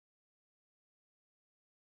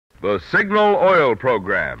The Signal Oil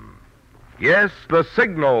Program. Yes, the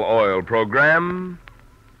Signal Oil Program.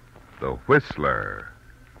 The Whistler.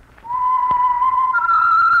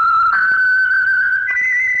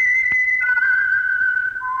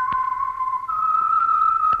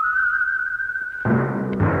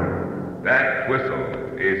 That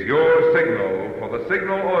whistle is your signal for the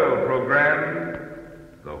Signal Oil Program,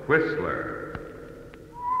 The Whistler.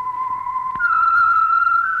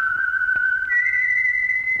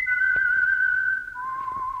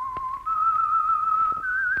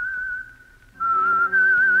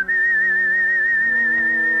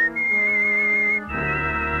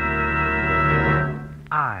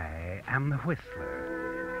 I am the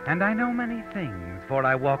Whistler, and I know many things, for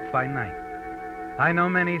I walk by night. I know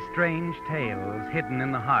many strange tales hidden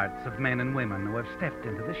in the hearts of men and women who have stepped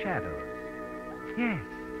into the shadows. Yes,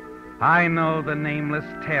 I know the nameless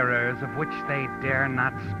terrors of which they dare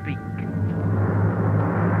not speak.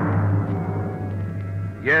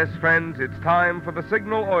 Yes, friends, it's time for the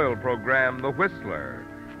Signal Oil Program, The Whistler,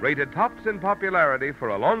 rated tops in popularity for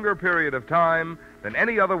a longer period of time than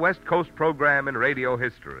any other West Coast program in radio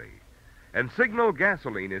history. And Signal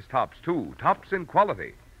gasoline is tops, too, tops in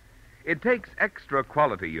quality. It takes extra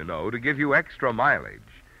quality, you know, to give you extra mileage.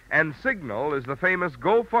 And Signal is the famous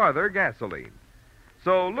Go Farther gasoline.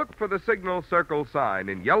 So look for the Signal Circle sign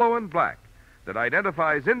in yellow and black that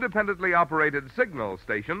identifies independently operated signal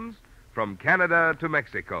stations from Canada to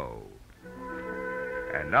Mexico.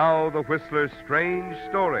 And now the Whistler's strange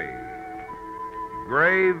story,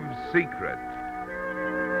 Grave Secret.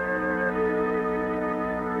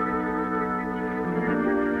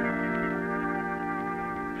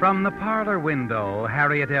 From the parlor window,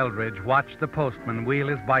 Harriet Eldridge watched the postman wheel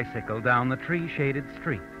his bicycle down the tree-shaded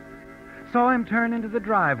street. Saw him turn into the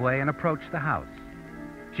driveway and approach the house.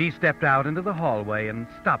 She stepped out into the hallway and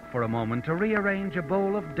stopped for a moment to rearrange a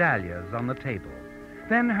bowl of dahlias on the table,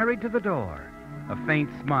 then hurried to the door, a faint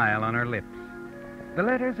smile on her lips. The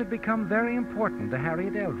letters had become very important to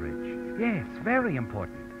Harriet Eldridge. Yes, very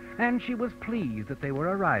important. And she was pleased that they were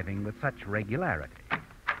arriving with such regularity.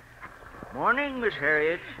 Morning, Miss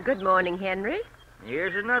Harriet. Good morning, Henry.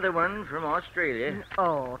 Here's another one from Australia.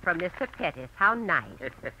 Oh, from Mr. Pettis. How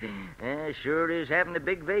nice. Sure is having a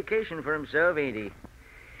big vacation for himself, ain't he?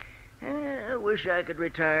 I wish I could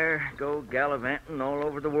retire, go gallivanting all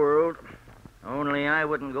over the world. Only I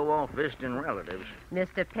wouldn't go off visiting relatives.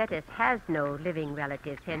 Mr. Pettis has no living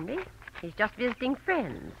relatives, Henry. He's just visiting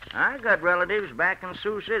friends. I got relatives back in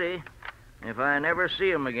Sioux City. If I never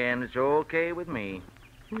see 'em again, it's okay with me.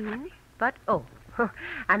 Mm-hmm. But,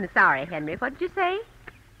 I'm sorry, Henry. What did you say?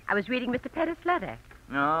 I was reading Mr. Pettis' letter.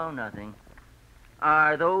 No, nothing.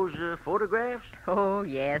 Are those photographs? Oh,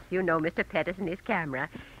 yes. You know Mr. Pettis and his camera.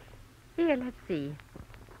 Here, let's see.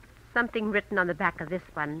 Something written on the back of this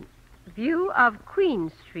one. View of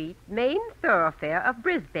Queen Street, main thoroughfare of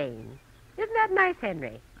Brisbane. Isn't that nice,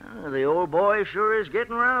 Henry? The old boy sure is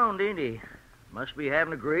getting round, ain't he? Must be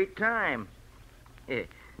having a great time.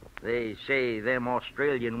 They say them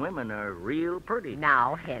Australian women are real pretty.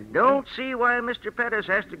 Now, Henry. Don't see why Mr. Pettis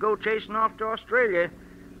has to go chasing off to Australia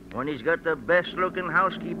when he's got the best-looking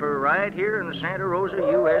housekeeper right here in Santa Rosa,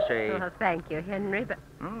 USA. Oh, thank you, Henry, but...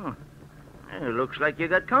 It looks like you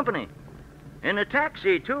got company. In a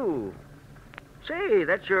taxi, too. Say,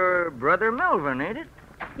 that's your brother Melvin, ain't it?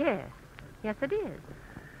 Yes. Yes, it is.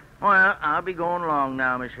 Well, I'll be going along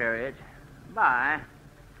now, Miss Harriet. Bye.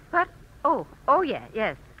 But, yeah,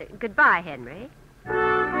 yes. Goodbye, Henry.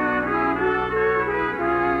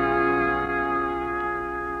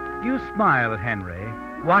 You smile at Henry,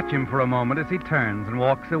 watch him for a moment as he turns and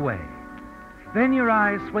walks away. Then your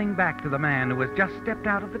eyes swing back to the man who has just stepped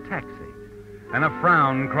out of the taxi, and a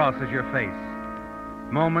frown crosses your face.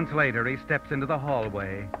 Moments later, he steps into the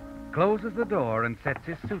hallway, closes the door, and sets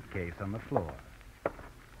his suitcase on the floor.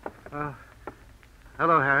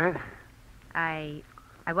 Hello, Harriet.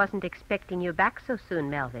 I wasn't expecting you back so soon,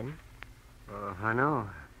 Melvin. I know.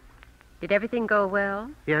 Did everything go well?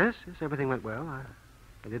 Yes, everything went well.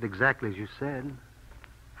 I did exactly as you said.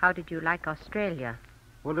 How did you like Australia?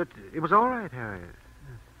 Well, it was all right, Harriet.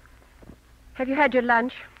 Have you had your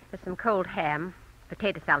lunch? There's some cold ham,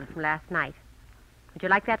 potato salad from last night. Would you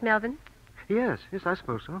like that, Melvin? Yes, I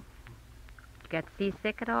suppose so. Did you get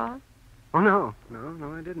seasick at all? Oh, no,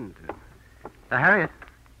 I didn't. Harriet.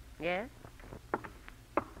 Yes?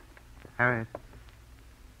 Harriet,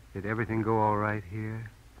 did everything go all right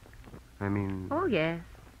here? I mean... Oh, yes.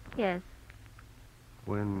 Yes.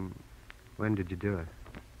 When did you do it?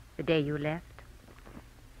 The day you left.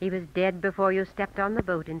 He was dead before you stepped on the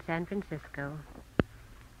boat in San Francisco.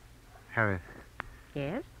 Harriet.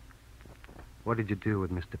 Yes? What did you do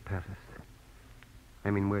with Mr. Pettis?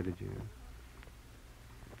 I mean, where did you...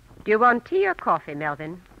 Do you want tea or coffee,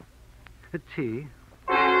 Melvin? A tea.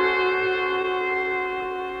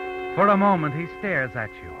 For a moment, he stares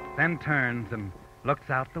at you, then turns and looks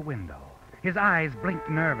out the window. His eyes blink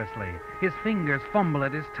nervously. His fingers fumble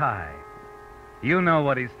at his tie. You know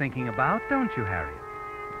what he's thinking about, don't you, Harriet?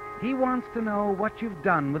 He wants to know what you've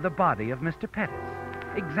done with the body of Mr. Pettis.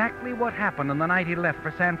 Exactly what happened on the night he left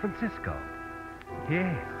for San Francisco.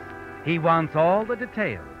 Yes, he wants all the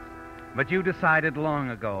details. But you decided long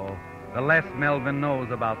ago, the less Melvin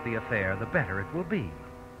knows about the affair, the better it will be.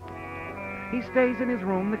 He stays in his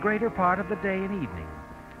room the greater part of the day and evening.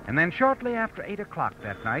 And then shortly after 8 o'clock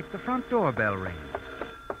that night, the front doorbell rings.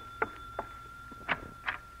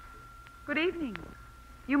 Good evening.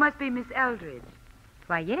 You must be Miss Eldridge.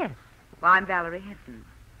 Why, yes. Well, I'm Valerie Hinton,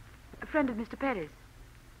 a friend of Mr. Pettis.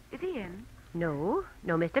 Is he in? No,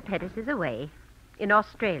 Mr. Pettis is away. In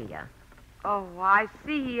Australia. Oh, I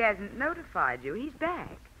see he hasn't notified you. He's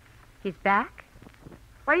back. He's back?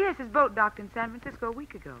 Why, yes, his boat docked in San Francisco a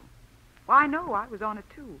week ago. Well, I know. I was on it,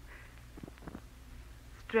 too.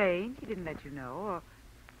 Strange he didn't let you know. Or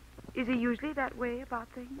is he usually that way about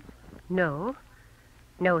things? No,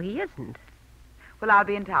 he isn't. Well, I'll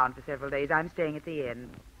be in town for several days. I'm staying at the inn.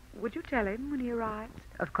 Would you tell him when he arrives?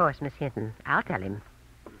 Of course, Miss Hinton. I'll tell him.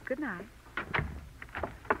 Good night.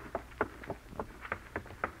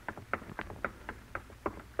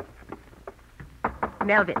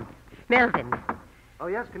 Melvin. Oh,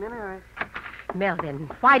 yes, come in, Harriet. Melvin,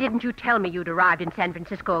 why didn't you tell me you'd arrived in San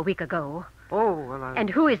Francisco a week ago? Oh, well, I... And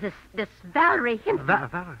who is this Valerie Hinton?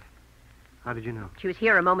 Valerie. How did you know? She was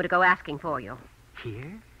here a moment ago asking for you.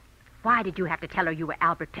 Here? Why did you have to tell her you were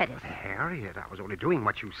Albert Pettis? Harriet, I was only doing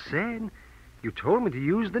what you said. You told me to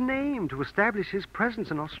use the name to establish his presence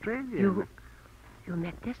in Australia. You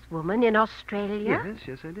met this woman in Australia?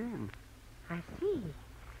 Yes, I did. I see.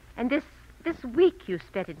 And this week you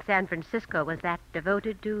spent in San Francisco, was that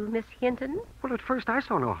devoted to Miss Hinton? Well, at first I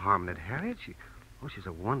saw no harm in it, Harriet. She's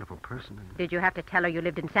a wonderful person. Did you have to tell her you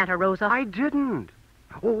lived in Santa Rosa? I didn't.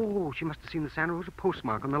 Oh, she must have seen the Santa Rosa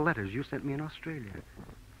postmark on the letters you sent me in Australia.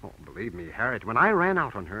 Oh, believe me, Harriet, when I ran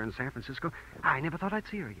out on her in San Francisco, I never thought I'd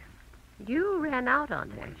see her again. You ran out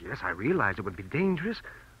on her? Yes, I realized it would be dangerous.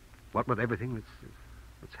 What with everything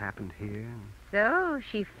that's happened here. So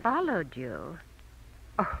she followed you.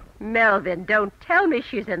 Oh, Melvin, don't tell me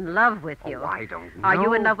she's in love with you. Oh, I don't know. Are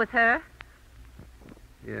you in love with her?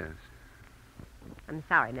 Yes. I'm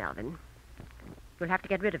sorry, Melvin. You'll have to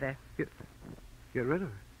get rid of her. Get rid of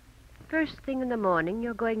her? First thing in the morning,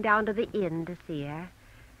 you're going down to the inn to see her.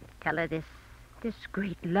 Tell her this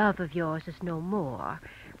great love of yours is no more.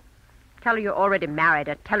 Tell her you're already married,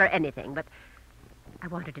 or tell her anything, but I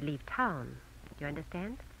want her to leave town. Do you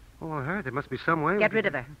understand? Oh, Harriet, there must be some way. Get rid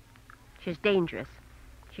of her. She's dangerous.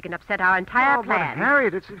 She can upset our entire plan. But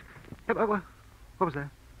Harriet, it's... What was that?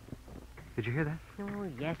 Did you hear that? Oh,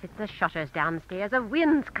 yes, it's the shutters downstairs. A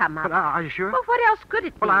wind's come up. But are you sure? Well, what else could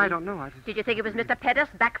it be? Well, I don't know. Did you think it was Mr. Pettis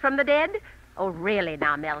back from the dead? Oh, really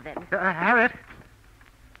now, Melvin? Harriet?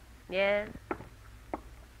 Yes?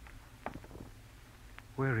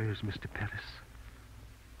 Where is Mr. Pettis?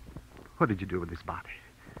 What did you do with his body?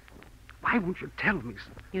 Why won't you tell me?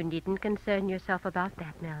 You needn't concern yourself about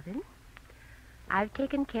that, Melvin. I've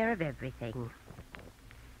taken care of everything.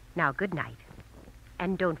 Now, good night.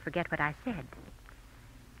 And don't forget what I said.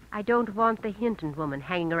 I don't want the Hinton woman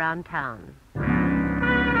hanging around town.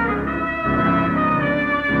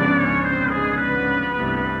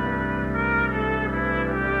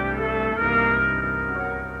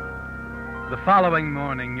 The following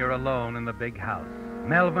morning, you're alone in the big house.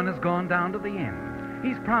 Melvin has gone down to the inn.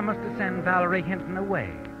 He's promised to send Valerie Hinton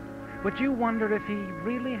away. But you wonder if he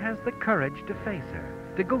really has the courage to face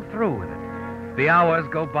her, to go through with it. The hours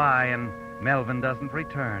go by and Melvin doesn't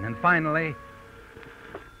return. And finally...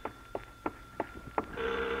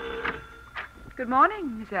 Good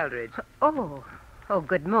morning, Miss Eldridge. Oh,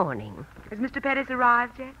 good morning. Has Mr. Pettis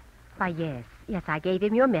arrived yet? Why, yes, I gave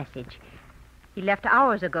him your message. He left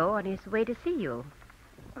hours ago on his way to see you.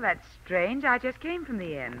 Well, that's strange. I just came from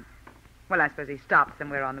the inn. Well, I suppose he stopped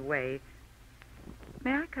somewhere on the way.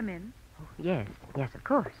 May I come in? Oh, yes, of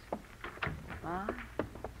course. Ah,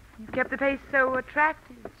 you've kept the place so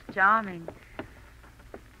attractive. It's charming.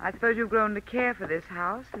 I suppose you've grown to care for this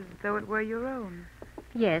house as though it were your own.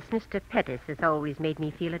 Yes, Mr. Pettis has always made me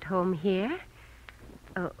feel at home here.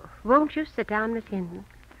 Won't you sit down, Miss Hinton?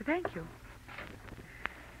 Thank you.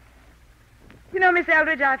 You know, Miss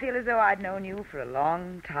Eldridge, I feel as though I'd known you for a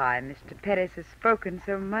long time. Mr. Pettis has spoken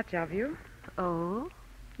so much of you. Oh?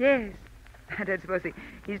 Yes. I don't suppose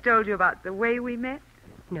he's told you about the way we met?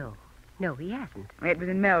 No, he hasn't. It was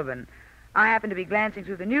in Melbourne. I happened to be glancing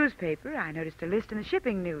through the newspaper. I noticed a list in the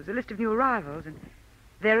shipping news, a list of new arrivals, and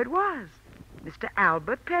there it was. Mr.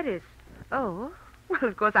 Albert Pettis. Oh? Well,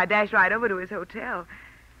 of course, I dashed right over to his hotel.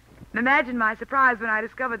 And imagine my surprise when I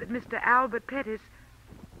discovered that Mr. Albert Pettis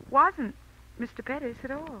wasn't Mr. Pettis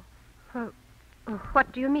at all.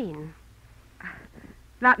 What do you mean?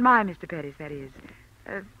 Not my Mr. Pettis, that is.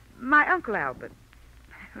 My Uncle Albert.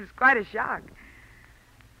 It was quite a shock.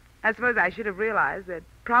 I suppose I should have realized there'd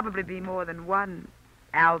probably be more than one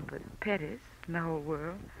Albert Pettis in the whole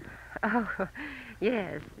world. Oh,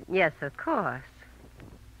 yes, of course.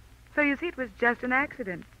 So you see, it was just an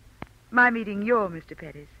accident. My meeting your Mr.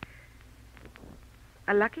 Pettis.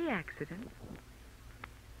 A lucky accident.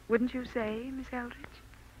 Wouldn't you say, Miss Eldridge?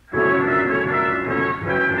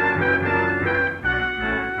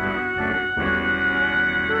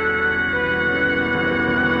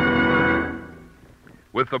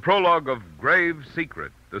 With the prologue of Grave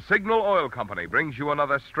Secret, the Signal Oil Company brings you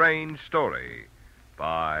another strange story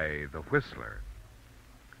by The Whistler.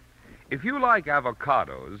 If you like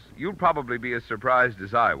avocados, you'll probably be as surprised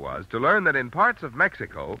as I was to learn that in parts of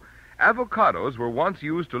Mexico, avocados were once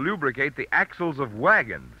used to lubricate the axles of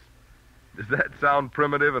wagons. Does that sound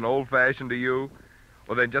primitive and old-fashioned to you?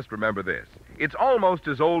 Well, then just remember this. It's almost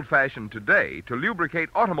as old-fashioned today to lubricate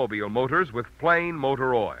automobile motors with plain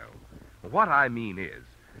motor oil. What I mean is,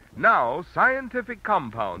 now scientific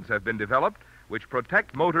compounds have been developed which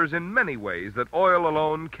protect motors in many ways that oil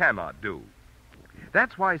alone cannot do.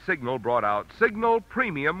 That's why Signal brought out Signal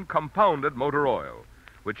Premium Compounded Motor Oil,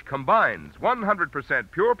 which combines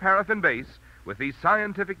 100% pure paraffin base with these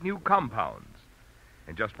scientific new compounds.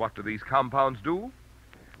 And just what do these compounds do?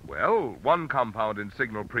 Well, one compound in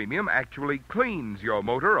Signal Premium actually cleans your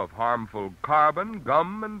motor of harmful carbon,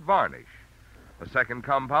 gum, and varnish. A second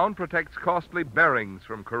compound protects costly bearings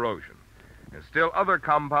from corrosion. And still other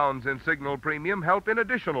compounds in Signal Premium help in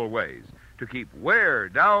additional ways to keep wear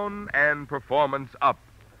down and performance up.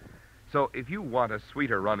 So if you want a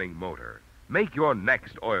sweeter running motor, make your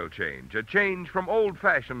next oil change a change from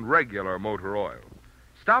old-fashioned regular motor oil.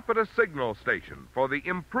 Stop at a Signal station for the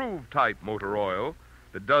improved type motor oil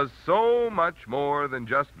that does so much more than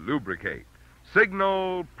just lubricate.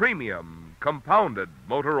 Signal Premium Compounded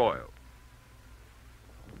Motor Oil.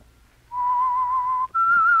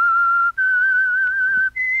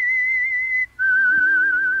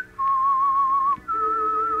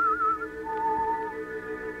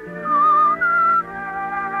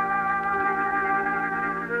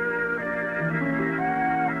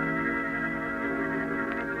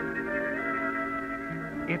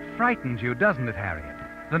 It frightens you, doesn't it, Harriet?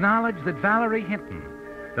 The knowledge that Valerie Hinton,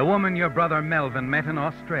 the woman your brother Melvin met in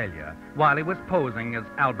Australia while he was posing as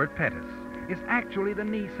Albert Pettis, is actually the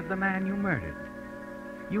niece of the man you murdered.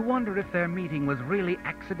 You wonder if their meeting was really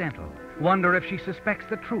accidental. Wonder if she suspects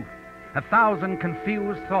the truth. 1,000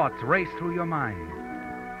 confused thoughts race through your mind.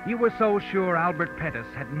 You were so sure Albert Pettis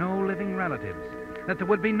had no living relatives, that there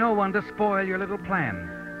would be no one to spoil your little plan.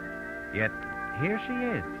 Yet here she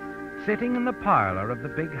is, sitting in the parlor of the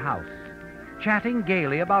big house, chatting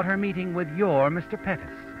gaily about her meeting with your Mr. Pettis.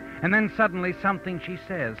 And then suddenly something she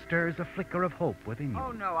says stirs a flicker of hope within you.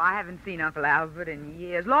 Oh, no, I haven't seen Uncle Albert in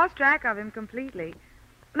years. Lost track of him completely.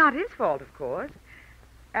 Not his fault, of course.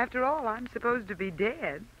 After all, I'm supposed to be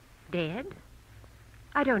dead. Dead?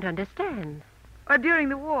 I don't understand. During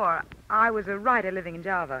the war, I was a writer living in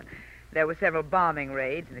Java. There were several bombing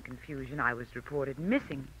raids. In the confusion, I was reported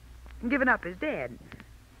missing and given up as dead.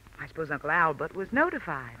 I suppose Uncle Albert was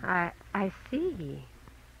notified. I see.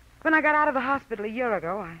 When I got out of the hospital a year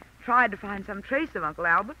ago, I tried to find some trace of Uncle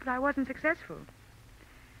Albert, but I wasn't successful.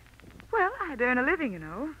 Well, I had to earn a living, you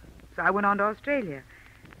know, so I went on to Australia.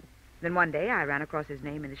 Then one day I ran across his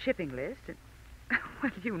name in the shipping list, and,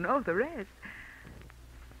 well, you know the rest.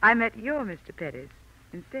 I met your Mr. Pettis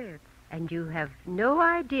instead. And you have no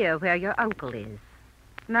idea where your uncle is?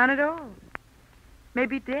 None at all.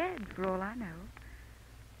 Maybe dead, for all I know.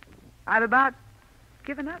 I've about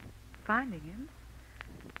given up finding him.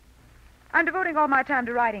 I'm devoting all my time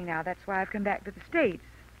to writing now. That's why I've come back to the States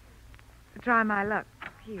to try my luck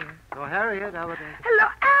here. Oh, Harriet, Albert. Hello,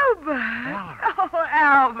 Albert. Oh,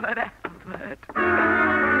 Albert.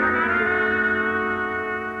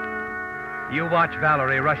 You watch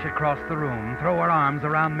Valerie rush across the room, throw her arms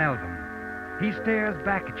around Melvin. He stares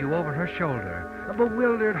back at you over her shoulder, a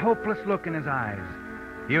bewildered, hopeless look in his eyes.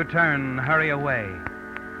 You turn, hurry away.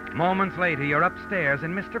 Moments later, you're upstairs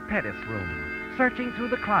in Mr. Pettis' room, searching through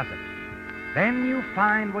the closet. Then you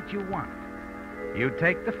find what you want. You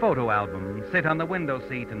take the photo album, sit on the window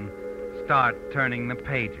seat, and start turning the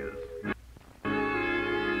pages.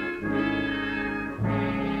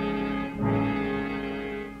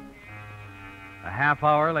 A half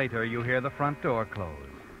hour later, you hear the front door close,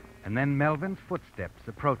 and then Melvin's footsteps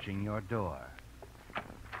approaching your door.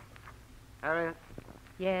 Harriet?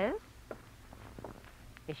 Yes?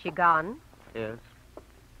 Is she gone? Yes.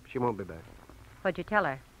 She won't be back. What'd you tell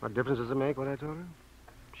her? What difference does it make what I told her?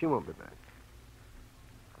 She won't be back.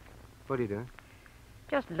 What are you doing?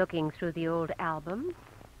 Just looking through the old album.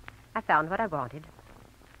 I found what I wanted.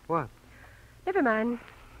 What? Never mind.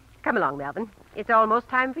 Come along, Melvin. It's almost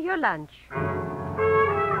time for your lunch.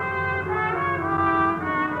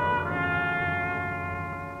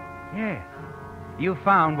 Yes. You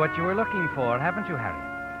found what you were looking for, haven't you, Harry?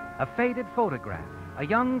 A faded photograph, a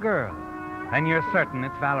young girl, and you're certain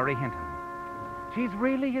it's Valerie Hinton. She's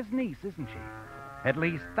really his niece, isn't she? At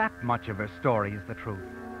least that much of her story is the truth.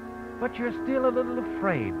 But you're still a little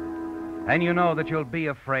afraid. And you know that you'll be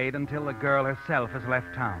afraid until the girl herself has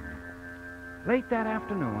left town. Late that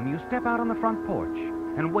afternoon, you step out on the front porch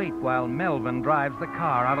and wait while Melvin drives the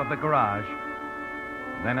car out of the garage.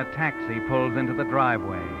 Then a taxi pulls into the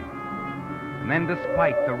driveway. And then,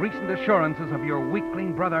 despite the recent assurances of your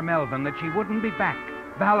weakling brother Melvin that she wouldn't be back,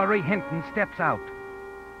 Valerie Hinton steps out.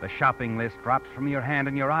 The shopping list drops from your hand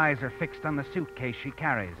and your eyes are fixed on the suitcase she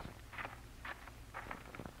carries.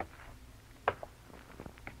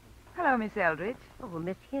 Hello, Miss Eldridge. Oh,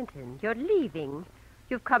 Miss Hinton, you're leaving.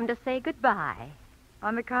 You've come to say goodbye.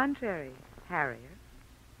 On the contrary, Harriet,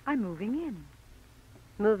 I'm moving in.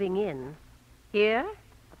 Moving in. Here?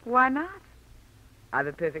 Why not? I've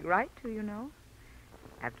a perfect right to, you know.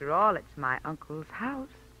 After all, it's my uncle's house,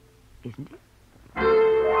 isn't it?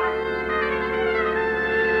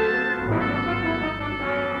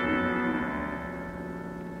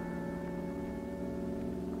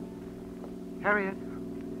 Harriet,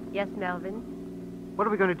 Yes, Melvin? what are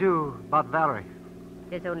we going to do about Valerie?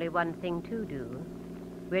 There's only one thing to do.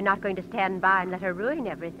 We're not going to stand by and let her ruin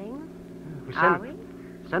everything. If we Are we?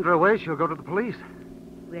 send her away, she'll go to the police.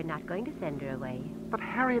 We're not going to send her away. But,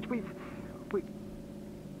 Harriet, we...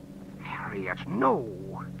 Harriet,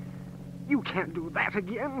 no. You can't do that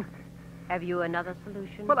again. Have you another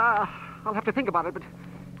solution? Well, I'll have to think about it, but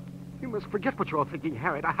you must forget what you're thinking,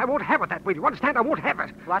 Harriet. I won't have it that way. Do you understand? I won't have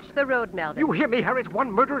it. Watch the road, Melvin. You hear me, Harriet?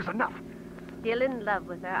 One murder is enough. Still in love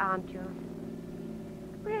with her, aren't you?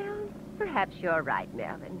 Well, perhaps you're right,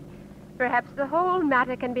 Melvin. Perhaps the whole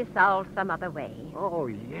matter can be solved some other way. Oh,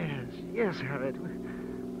 yes. Yes, Harriet.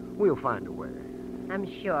 We'll find a way. I'm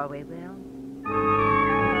sure we will.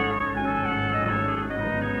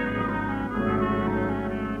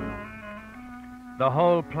 The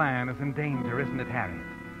whole plan is in danger, isn't it, Harriet?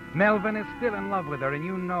 Melvin is still in love with her, and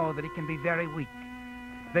you know that he can be very weak.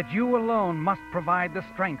 That you alone must provide the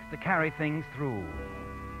strength to carry things through.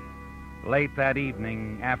 Late that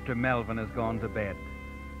evening, after Melvin has gone to bed,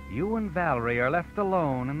 you and Valerie are left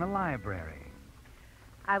alone in the library.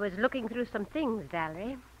 I was looking through some things,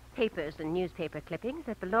 Valerie. Papers and newspaper clippings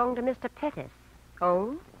that belonged to Mr. Pettis.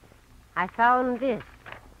 Oh? I found this.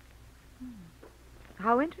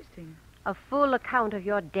 How interesting. A full account of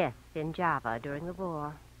your death in Java during the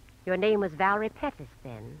war. Your name was Valerie Pettis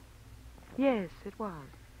then. Yes, it was.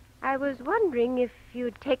 I was wondering if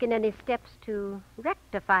you'd taken any steps to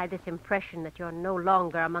rectify this impression that you're no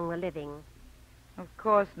longer among the living. Of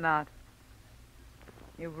course not.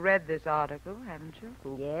 You've read this article, haven't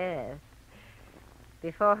you? Yes.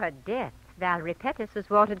 Before her death, Valerie Pettis was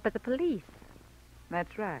wanted by the police.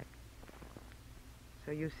 That's right.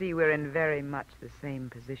 So you see, we're in very much the same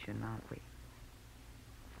position, aren't we?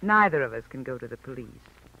 Neither of us can go to the police,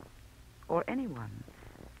 or anyone,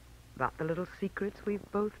 about the little secrets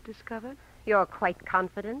we've both discovered. You're quite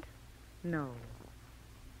confident? No.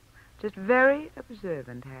 Just very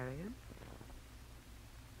observant, Harriet.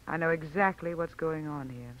 I know exactly what's going on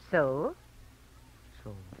here. So?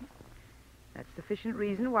 So? That's sufficient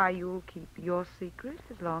reason why you'll keep your secret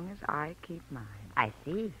as long as I keep mine. I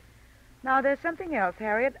see. Now, there's something else,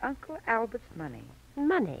 Harriet. Uncle Albert's money.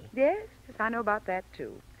 Money? Yes, I know about that,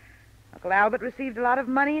 too. Uncle Albert received a lot of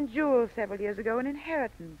money in jewels several years ago in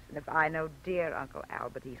inheritance. And if I know dear Uncle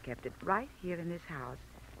Albert, he's kept it right here in this house.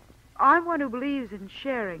 I'm one who believes in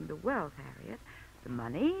sharing the wealth, Harriet. The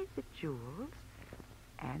money, the jewels,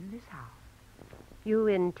 and this house. You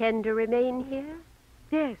intend to remain here?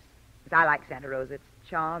 Yes. I like Santa Rosa. It's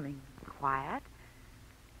charming, quiet,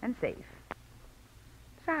 and safe.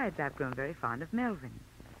 Besides, I've grown very fond of Melvin.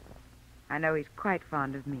 I know he's quite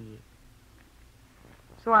fond of me.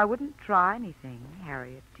 So I wouldn't try anything,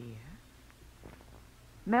 Harriet, dear.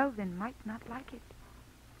 Melvin might not like it.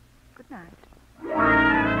 Good night.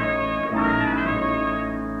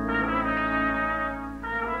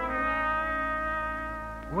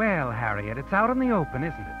 Harriet. It's out in the open,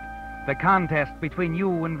 isn't it? The contest between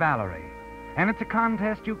you and Valerie. And it's a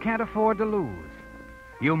contest you can't afford to lose.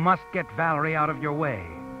 You must get Valerie out of your way.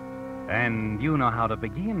 And you know how to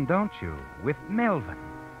begin, don't you? With Melvin.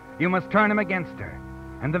 You must turn him against her.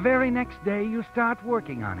 And the very next day you start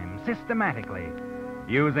working on him systematically,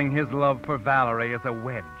 using his love for Valerie as a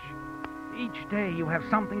wedge. Each day you have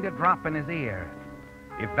something to drop in his ear.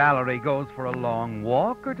 If Valerie goes for a long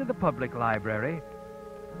walk or to the public library,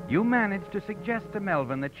 you manage to suggest to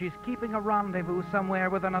Melvin that she's keeping a rendezvous somewhere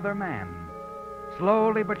with another man.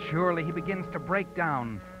 Slowly but surely he begins to break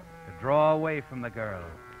down, to draw away from the girl,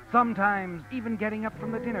 sometimes even getting up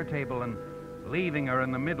from the dinner table and leaving her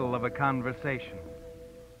in the middle of a conversation.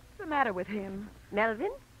 What's the matter with him?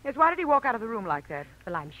 Melvin? Yes, why did he walk out of the room like that?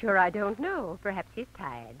 Well, I'm sure I don't know. Perhaps he's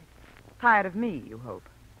tired. Tired of me, you hope.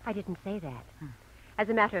 I didn't say that. As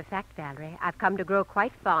a matter of fact, Valerie, I've come to grow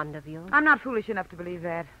quite fond of you. I'm not foolish enough to believe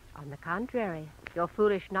that. On the contrary, you're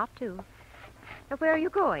foolish not to. Now, where are you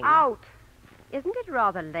going? Out. Isn't it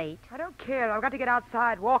rather late? I don't care. I've got to get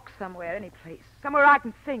outside, walk somewhere, any place. Somewhere I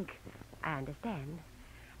can think. I understand.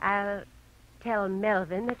 I'll tell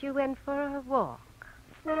Melvin that you went for a walk.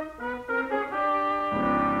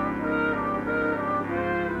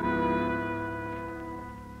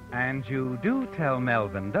 And you do tell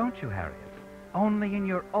Melvin, don't you, Harriet? Only in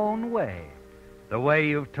your own way. The way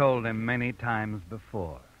you've told him many times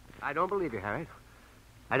before. I don't believe you, Harriet.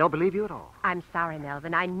 I don't believe you at all. I'm sorry,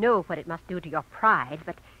 Melvin. I know what it must do to your pride,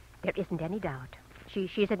 but there isn't any doubt.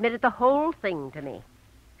 She's admitted the whole thing to me.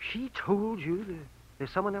 She told you that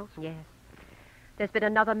there's someone else? Yes. There's been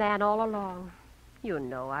another man all along. You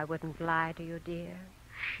know I wouldn't lie to you, dear.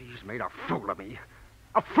 She's made a fool of me.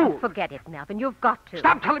 A fool. Forget it, Melvin. You've got to.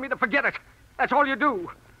 Stop telling me to forget it. That's all you do.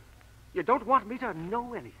 You don't want me to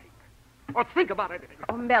know anything or think about anything.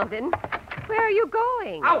 Oh, Melvin, where are you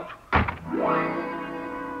going? Out!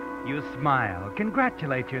 You smile,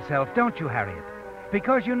 congratulate yourself, don't you, Harriet?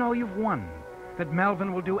 Because you know you've won. That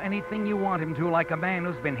Melvin will do anything you want him to, like a man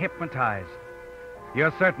who's been hypnotized.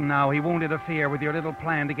 You're certain now he won't interfere with your little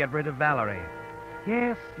plan to get rid of Valerie.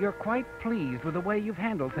 Yes, you're quite pleased with the way you've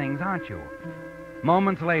handled things, aren't you?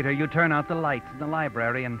 Moments later, you turn out the lights in the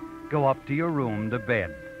library and go up to your room to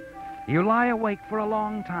bed. You lie awake for a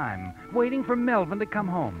long time, waiting for Melvin to come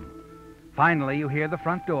home. Finally, you hear the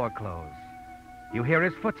front door close. You hear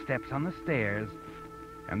his footsteps on the stairs.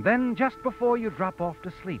 And then, just before you drop off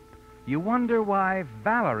to sleep, you wonder why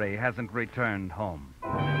Valerie hasn't returned home.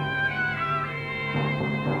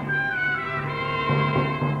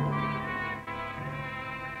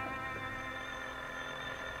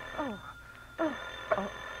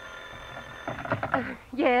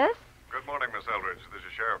 Yes? Good morning, Miss Eldridge. This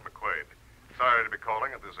is Sheriff McQuaid. Sorry to be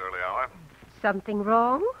calling at this early hour. Something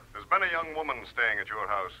wrong? There's been a young woman staying at your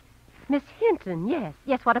house. Miss Hinton, yes.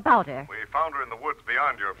 Yes, what about her? We found her in the woods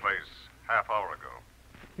beyond your place half hour ago.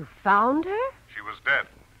 You found her? She was dead,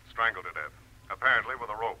 strangled to death, apparently with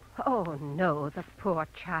a rope. Oh, no, the poor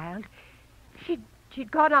child.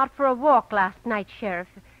 She'd gone out for a walk last night, Sheriff.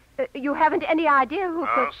 You haven't any idea who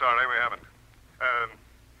Oh, could... sorry, we haven't.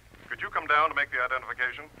 Could you come down to make the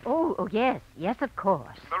identification? Oh, yes. Yes, of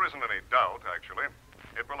course. There isn't any doubt, actually.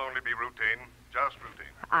 It will only be routine, just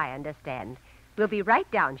routine. I understand. We'll be right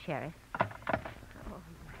down, Sheriff. Oh,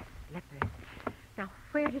 my slippers. Now,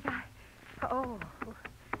 where did I... Oh,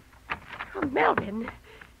 Melvin.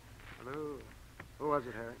 Hello. Who was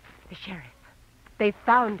it, Harry? The sheriff. They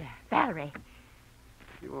found her, Valerie.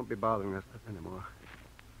 You won't be bothering us anymore.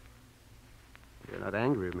 You're not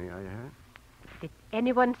angry with me, are you, Harry? Did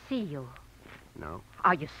anyone see you? No.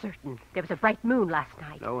 Are you certain? There was a bright moon last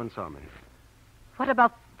night. No one saw me. What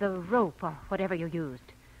about the rope or whatever you used?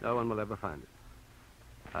 No one will ever find it.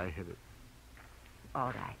 I hid it. All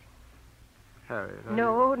right. Harriet, are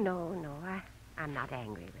No. I'm not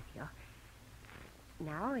angry with you.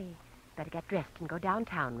 Now, we better get dressed and go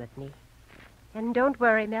downtown with me. And don't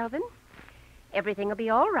worry, Melvin. Everything will be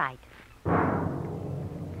all right.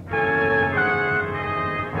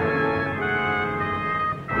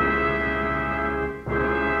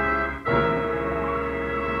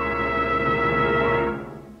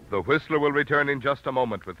 The Whistler will return in just a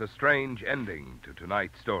moment with a strange ending to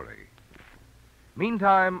tonight's story.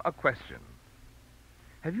 Meantime, a question.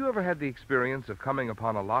 Have you ever had the experience of coming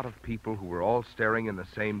upon a lot of people who were all staring in the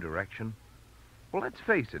same direction? Well, let's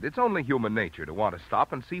face it, it's only human nature to want to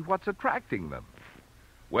stop and see what's attracting them.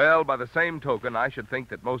 Well, by the same token, I should think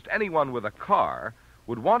that most anyone with a car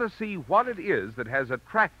would want to see what it is that has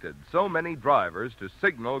attracted so many drivers to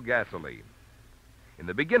Signal gasoline. In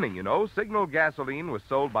the beginning, you know, Signal gasoline was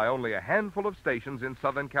sold by only a handful of stations in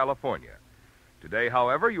Southern California. Today,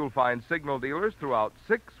 however, you'll find Signal dealers throughout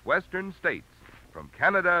 6 western states, from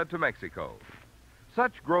Canada to Mexico.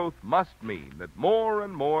 Such growth must mean that more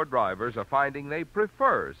and more drivers are finding they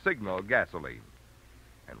prefer Signal gasoline.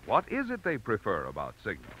 And what is it they prefer about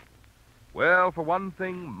Signal? Well, for one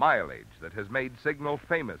thing, mileage that has made Signal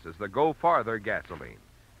famous as the Go Farther gasoline.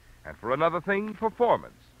 And for another thing,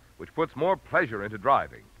 performance, which puts more pleasure into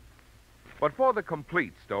driving. But for the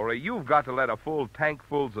complete story, you've got to let a full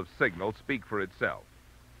tankfuls of Signal speak for itself.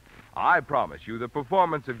 I promise you the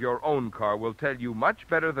performance of your own car will tell you much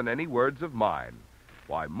better than any words of mine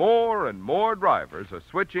why more and more drivers are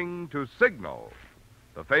switching to Signal,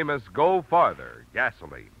 the famous Go Farther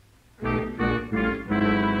gasoline.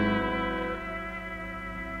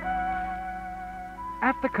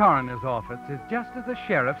 At the coroner's office is just as the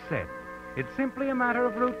sheriff said. It's simply a matter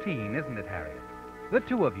of routine, isn't it, Harriet? The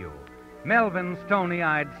two of you, Melvin's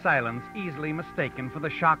stony-eyed silence easily mistaken for the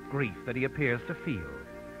shocked grief that he appears to feel,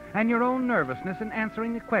 and your own nervousness in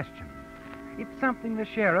answering the questions. It's something the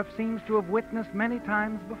sheriff seems to have witnessed many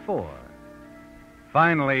times before.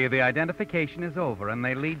 Finally, the identification is over, and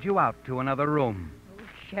they lead you out to another room. Oh,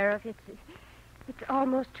 Sheriff, it's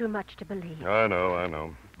almost too much to believe. I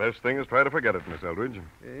know. Best thing is try to forget it, Miss Eldridge.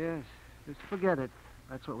 Yes, just forget it.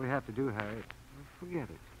 That's what we have to do, Harriet. Forget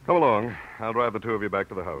it. Come along. I'll drive the two of you back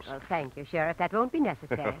to the house. Oh, thank you, Sheriff. That won't be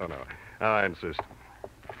necessary. Oh, no. I insist.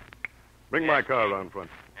 Bring my car around front.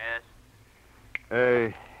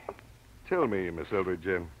 Yes. Tell me, Miss Eldridge,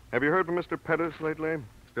 have you heard from Mr. Pettis lately?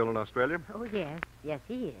 Still in Australia? Oh, yes. Yes,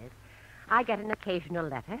 he is. I get an occasional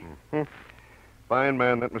letter. Mm-hmm. Fine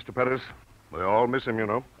man, that Mr. Pettis. They all miss him, you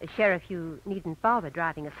know. Sheriff, you needn't bother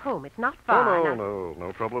driving us home. It's not far.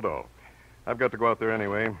 No trouble at all. I've got to go out there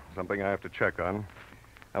anyway. Something I have to check on.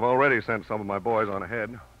 I've already sent some of my boys on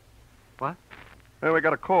ahead. What? Well, we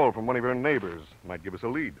got a call from one of your neighbors. Might give us a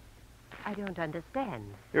lead. I don't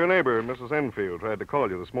understand. Your neighbor, Mrs. Enfield, tried to call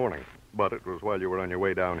you this morning, but it was while you were on your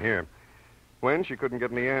way down here. When she couldn't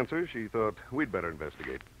get any answers, she thought we'd better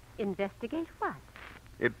investigate. Investigate what?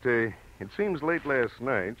 It seems late last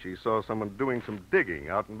night she saw someone doing some digging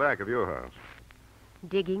out in back of your house.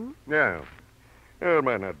 Digging? Yeah. Well, it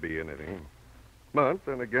might not be anything. But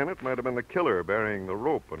then again, it might have been the killer burying the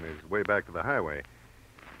rope on his way back to the highway.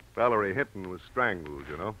 Valerie Hinton was strangled,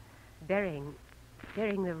 you know. Burying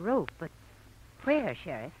the rope, but where,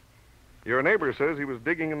 Sheriff? Your neighbor says he was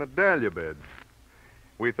digging in the dahlia bed.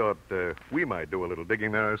 We thought we might do a little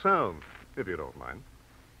digging there ourselves, if you don't mind.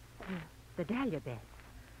 The dahlia bed.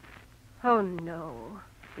 Oh, no.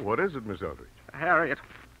 What is it, Miss Eldridge? Harriet,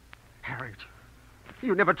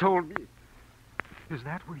 you never told me. Is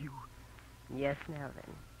that where you... Yes,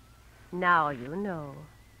 Melvin. Now you know.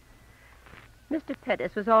 Mr.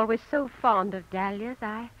 Pettis was always so fond of dahlias,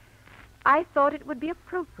 I thought it would be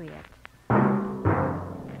appropriate.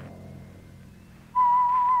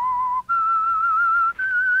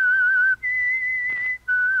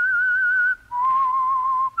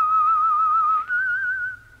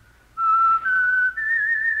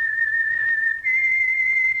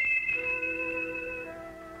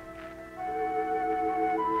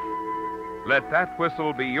 Let that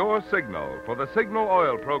whistle be your signal for the Signal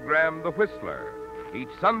Oil program, The Whistler, each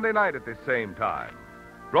Sunday night at this same time.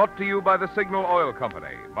 Brought to you by the Signal Oil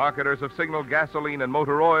Company, marketers of Signal gasoline and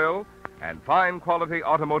motor oil, and fine quality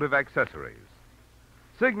automotive accessories.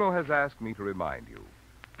 Signal has asked me to remind you,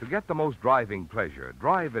 to get the most driving pleasure,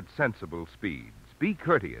 drive at sensible speeds, be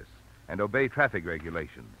courteous, and obey traffic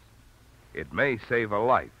regulations. It may save a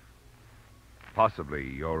life, possibly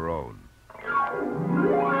your own.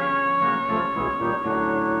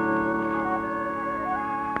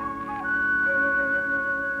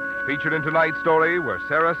 Featured in tonight's story were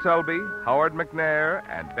Sarah Selby, Howard McNair,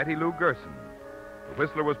 and Betty Lou Gerson. The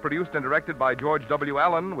Whistler was produced and directed by George W.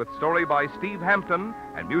 Allen, with story by Steve Hampton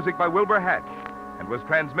and music by Wilbur Hatch, and was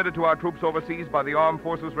transmitted to our troops overseas by the Armed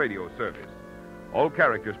Forces Radio Service. All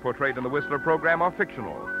characters portrayed in the Whistler program are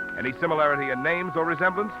fictional. Any similarity in names or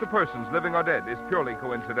resemblance to persons living or dead is purely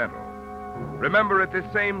coincidental. Remember at this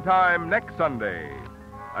same time next Sunday,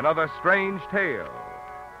 another strange tale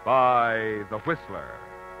by The Whistler.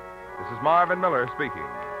 This is Marvin Miller speaking.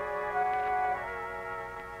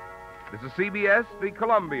 This is CBS, the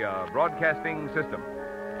Columbia Broadcasting System.